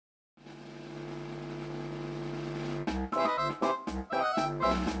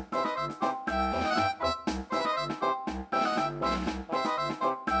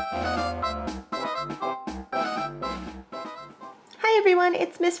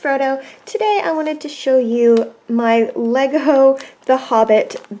Miss Frodo. Today I wanted to show you my Lego The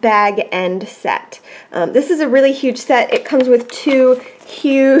Hobbit bag end set. This is a really huge set. It comes with two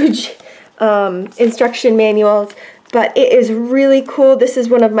huge instruction manuals, but it is really cool. This is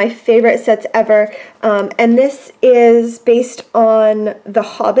one of my favorite sets ever, and this is based on the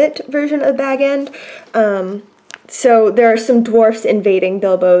Hobbit version of bag end. So there are some dwarfs invading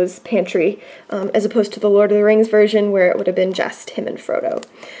Bilbo's pantry, as opposed to the Lord of the Rings version where it would have been just him and Frodo.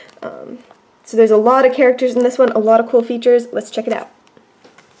 So there's a lot of characters in this one, a lot of cool features. Let's check it out.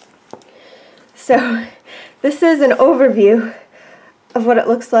 So this is an overview of what it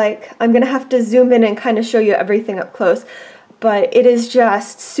looks like. I'm going to have to zoom in and kind of show you everything up close, but it is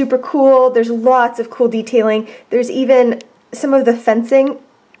just super cool. There's lots of cool detailing. There's even some of the fencing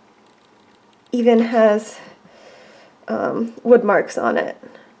even has wood marks on it.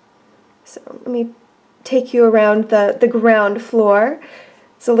 So let me take you around the ground floor.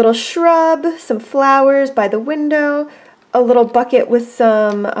 It's a little shrub, some flowers by the window, a little bucket with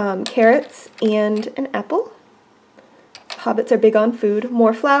some carrots and an apple. Hobbits are big on food.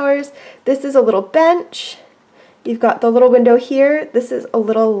 More flowers. This is a little bench. You've got the little window here. This is a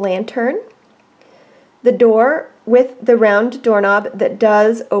little lantern. The door with the round doorknob that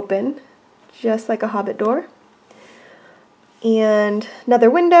does open, just like a Hobbit door. And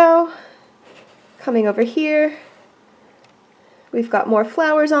another window coming over here. We've got more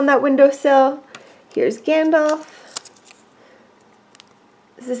flowers on that windowsill. Here's Gandalf.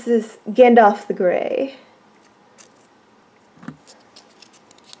 This is Gandalf the Grey.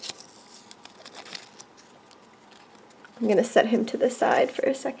 I'm going to set him to the side for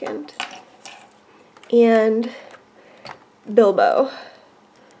a second. And Bilbo.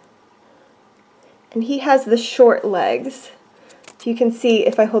 And he has the short legs. You can see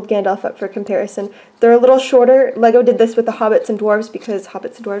if I hold Gandalf up for comparison. They're a little shorter. Lego did this with the hobbits and dwarves because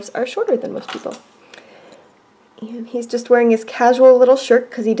hobbits and dwarves are shorter than most people. And he's just wearing his casual little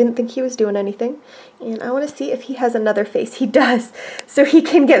shirt because he didn't think he was doing anything. And I want to see if he has another face. He does. So he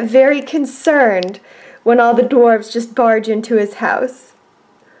can get very concerned when all the dwarves just barge into his house.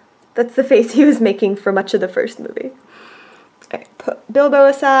 That's the face he was making for much of the first movie. Alright, put Bilbo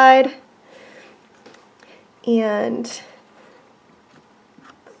aside. And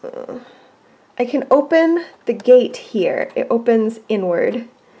I can open the gate here. It opens inward.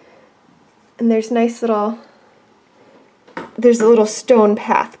 And there's a little stone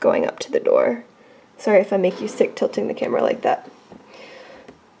path going up to the door. Sorry if I make you sick tilting the camera like that.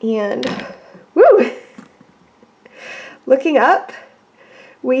 And, woo! Looking up,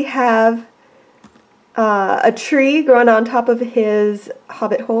 we have a tree growing on top of his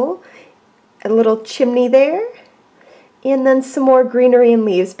hobbit hole, a little chimney there, and then some more greenery and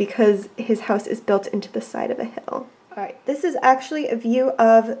leaves because his house is built into the side of a hill. Alright, this is actually a view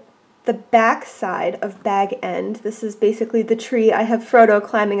of the back side of Bag End. This is basically the tree. I have Frodo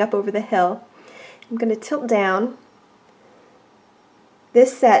climbing up over the hill. I'm going to tilt down.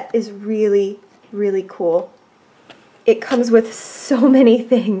 This set is really, really cool. It comes with so many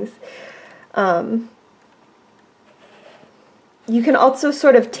things. You can also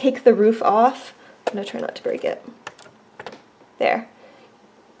sort of take the roof off. I'm going to try not to break it. There.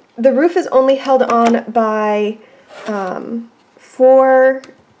 The roof is only held on by 4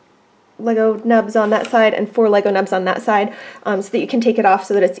 Lego nubs on that side and 4 Lego nubs on that side, so that you can take it off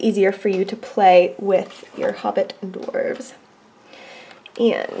so that it's easier for you to play with your hobbit and dwarves.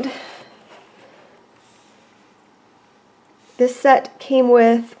 And this set came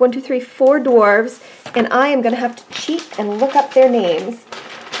with 4 dwarves, and I am going to have to cheat and look up their names.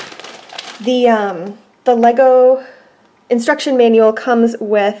 The Lego instruction manual comes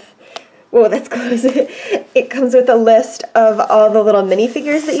with, whoa, that's close. It comes with a list of all the little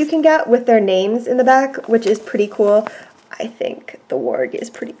minifigures that you can get with their names in the back, which is pretty cool. I think the warg is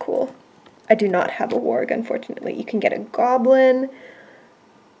pretty cool. I do not have a warg, unfortunately. You can get a goblin.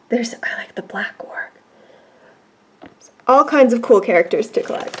 I like the black warg. All kinds of cool characters to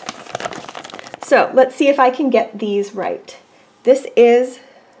collect. So let's see if I can get these right. This is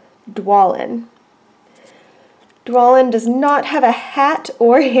Dwalin. Dwalin does not have a hat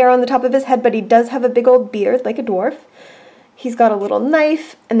or hair on the top of his head, but he does have a big old beard like a dwarf. He's got a little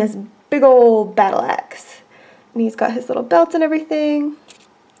knife and this big old battle axe. And he's got his little belt and everything,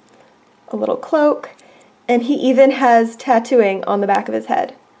 a little cloak, and he even has tattooing on the back of his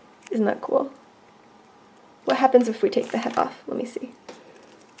head. Isn't that cool? What happens if we take the head off? Let me see.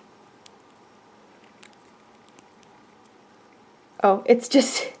 Oh, it's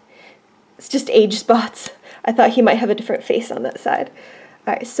just age spots. I thought he might have a different face on that side.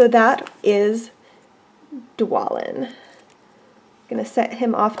 Alright, so that is Dwalin. gonna set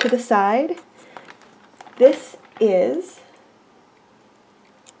him off to the side. This is,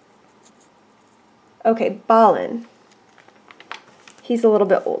 okay, Balin. He's a little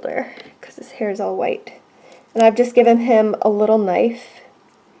bit older because his hair is all white. And I've just given him a little knife.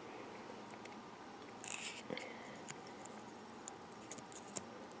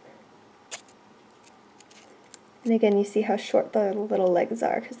 And again, you see how short the little legs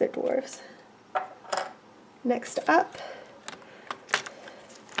are because they're dwarves. Next up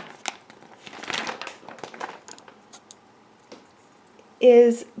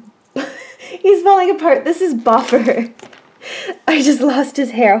is, he's falling apart. This is Boffer. I just lost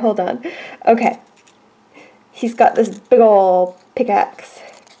his hair, hold on. Okay. He's got this big ol' pickaxe.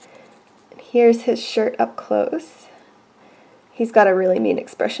 Here's his shirt up close. He's got a really mean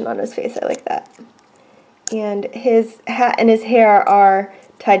expression on his face, I like that. And his hat and his hair are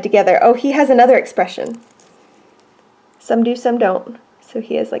tied together. Oh, he has another expression. Some do, some don't. So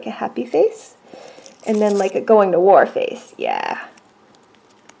he has like a happy face, and then like a going to war face, yeah.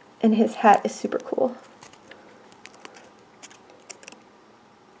 And his hat is super cool.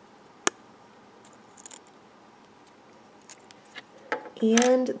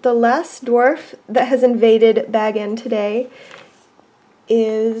 And the last dwarf that has invaded Bag End today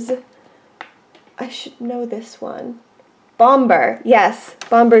is, I should know this one, Bomber. Yes,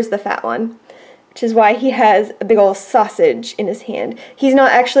 Bomber's the fat one, which is why he has a big old sausage in his hand. He's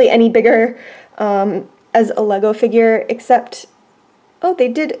not actually any bigger as a Lego figure, except, oh,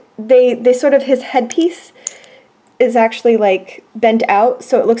 they sort of, his headpiece is actually like bent out,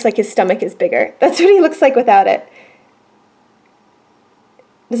 so it looks like his stomach is bigger. That's what he looks like without it.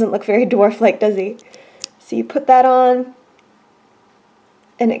 Doesn't look very dwarf-like, does he? So you put that on,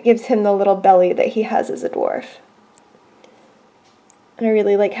 and it gives him the little belly that he has as a dwarf. And I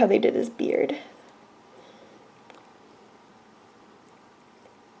really like how they did his beard.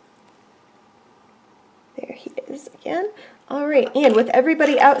 There he is again. All right, and with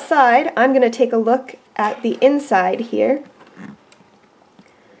everybody outside, I'm going to take a look at the inside here.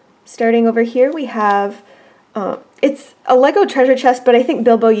 Starting over here, we have, it's a Lego treasure chest, but I think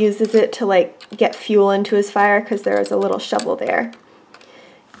Bilbo uses it to like get fuel into his fire because there is a little shovel there.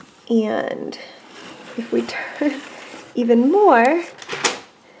 And if we turn even more,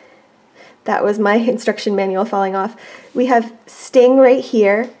 that was my instruction manual falling off. We have Sting right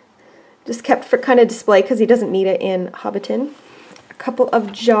here, just kept for kind of display because he doesn't need it in Hobbiton. A couple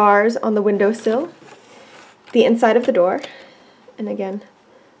of jars on the windowsill, the inside of the door, and again,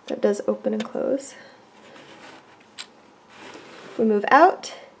 that does open and close. If we move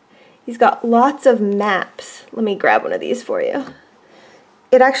out, he's got lots of maps. Let me grab one of these for you.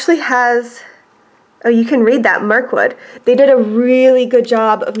 It actually has, oh, you can read that, Mirkwood. They did a really good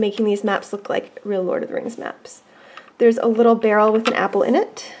job of making these maps look like real Lord of the Rings maps. There's a little barrel with an apple in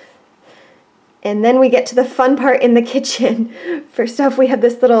it. And then we get to the fun part in the kitchen. First off, we have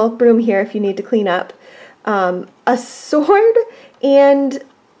this little broom here if you need to clean up. A sword and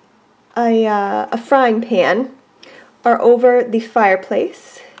a frying pan are over the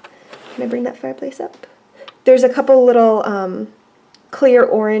fireplace. Can I bring that fireplace up? There's a couple little clear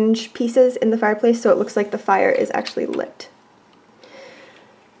orange pieces in the fireplace, so it looks like the fire is actually lit.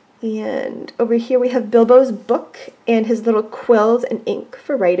 And over here we have Bilbo's book and his little quills and ink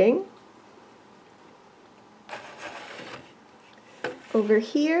for writing. Over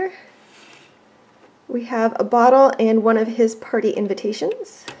here we have a bottle and one of his party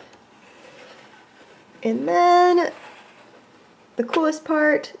invitations. And then the coolest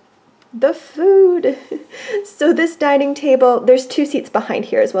part, the food. So this dining table, there's 2 seats behind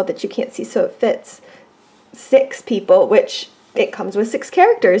here as well that you can't see, so it fits 6 people, which it comes with 6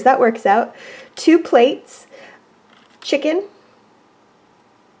 characters. That works out. 2 plates, chicken,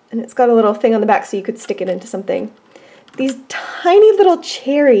 and it's got a little thing on the back so you could stick it into something. These tiny little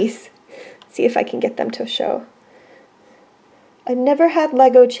cherries. Let's see if I can get them to show. I've never had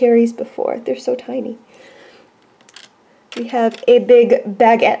Lego cherries before. They're so tiny. We have a big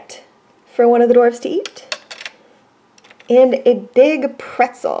baguette for one of the dwarves to eat, and a big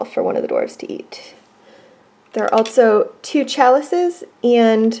pretzel for one of the dwarves to eat. There are also 2 chalices,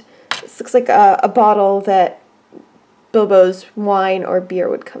 and this looks like a bottle that Bilbo's wine or beer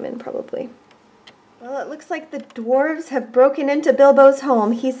would come in, probably. Well, it looks like the dwarves have broken into Bilbo's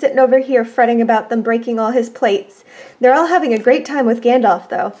home. He's sitting over here fretting about them breaking all his plates. They're all having a great time with Gandalf,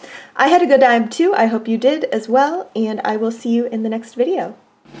 though. I had a good time, too. I hope you did as well, and I will see you in the next video.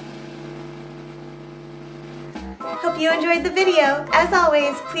 Hope you enjoyed the video. As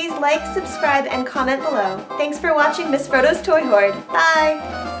always, please like, subscribe, and comment below. Thanks for watching Miss Frodo's Toy Hoard.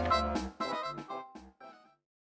 Bye!